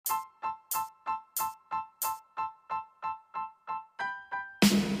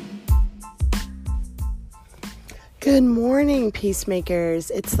Good morning,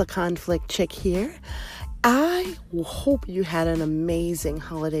 peacemakers. It's the Conflict Chick here. I hope you had an amazing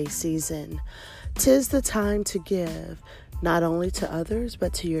holiday season. 'Tis the time to give, not only to others,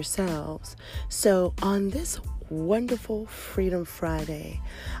 but to yourselves. So on this wonderful Freedom Friday,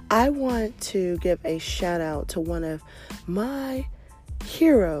 I want to give a shout out to one of my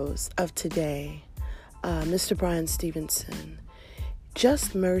heroes of today, Mr. Bryan Stevenson.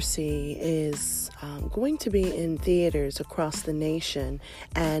 Just Mercy is going to be in theaters across the nation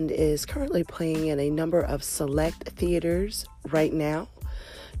and is currently playing in a number of select theaters right now.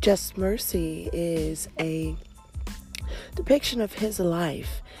 Just Mercy is a depiction of his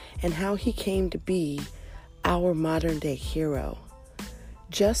life and how he came to be our modern day hero.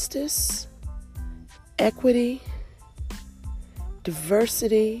 Justice, equity,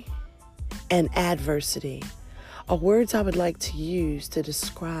 diversity, and adversity are words I would like to use to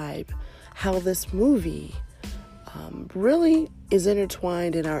describe how this movie really is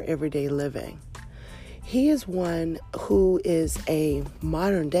intertwined in our everyday living. He is one who is a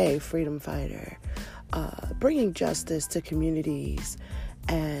modern day freedom fighter, bringing justice to communities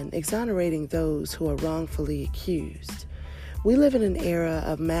and exonerating those who are wrongfully accused. We live in an era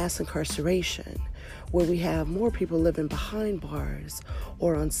of mass incarceration where we have more people living behind bars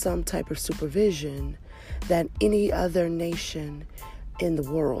or on some type of supervision than any other nation in the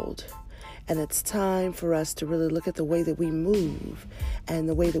world. And it's time for us to really look at the way that we move and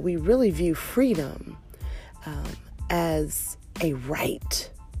the way that we really view freedom as a right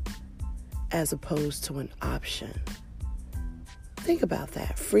as opposed to an option. Think about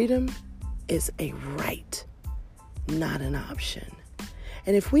that. Freedom is a right, not an option.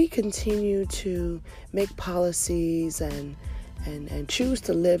 And if we continue to make policies and choose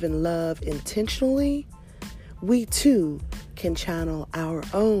to live and love intentionally, we too can channel our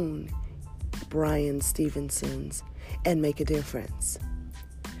own Bryan Stevensons and make a difference.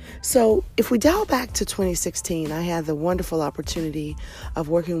 So if we dial back to 2016, I had the wonderful opportunity of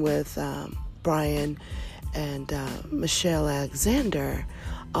working with Bryan and Michelle Alexander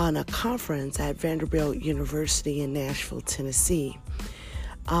on a conference at Vanderbilt University in Nashville, Tennessee.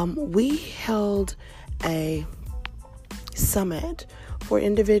 We held a summit for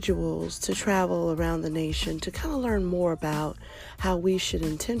individuals to travel around the nation to kind of learn more about how we should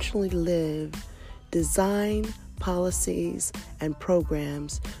intentionally live, design policies and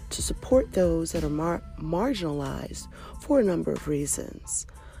programs to support those that are marginalized for a number of reasons.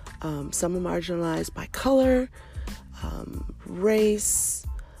 Some are marginalized by color, race,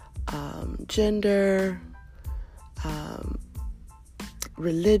 gender,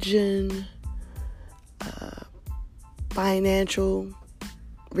 religion, financial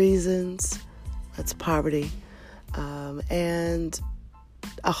reasons, that's poverty, and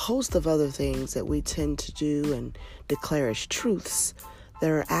a host of other things that we tend to do and declare as truths that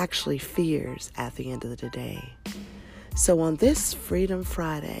are actually fears at the end of the day. So on this Freedom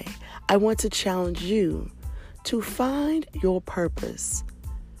Friday, I want to challenge you to find your purpose.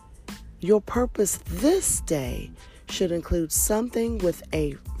 Your purpose this day should include something with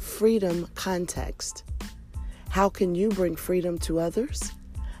a freedom context. How can you bring freedom to others?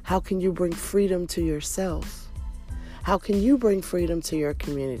 How can you bring freedom to yourself? How can you bring freedom to your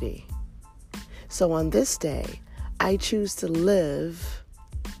community? So on this day, I choose to live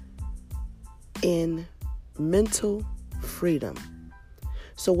in mental freedom.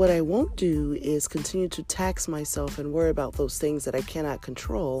 So what I won't do is continue to tax myself and worry about those things that I cannot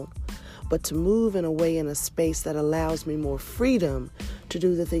control, but to move in a way, in a space that allows me more freedom to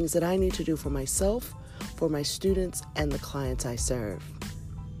do the things that I need to do for myself, for my students, and the clients I serve.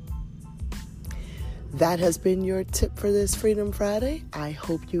 That has been your tip for this Freedom Friday. I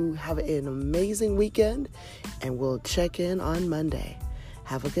hope you have an amazing weekend, and we'll check in on Monday.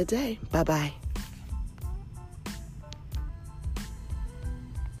 Have a good day. Bye-bye.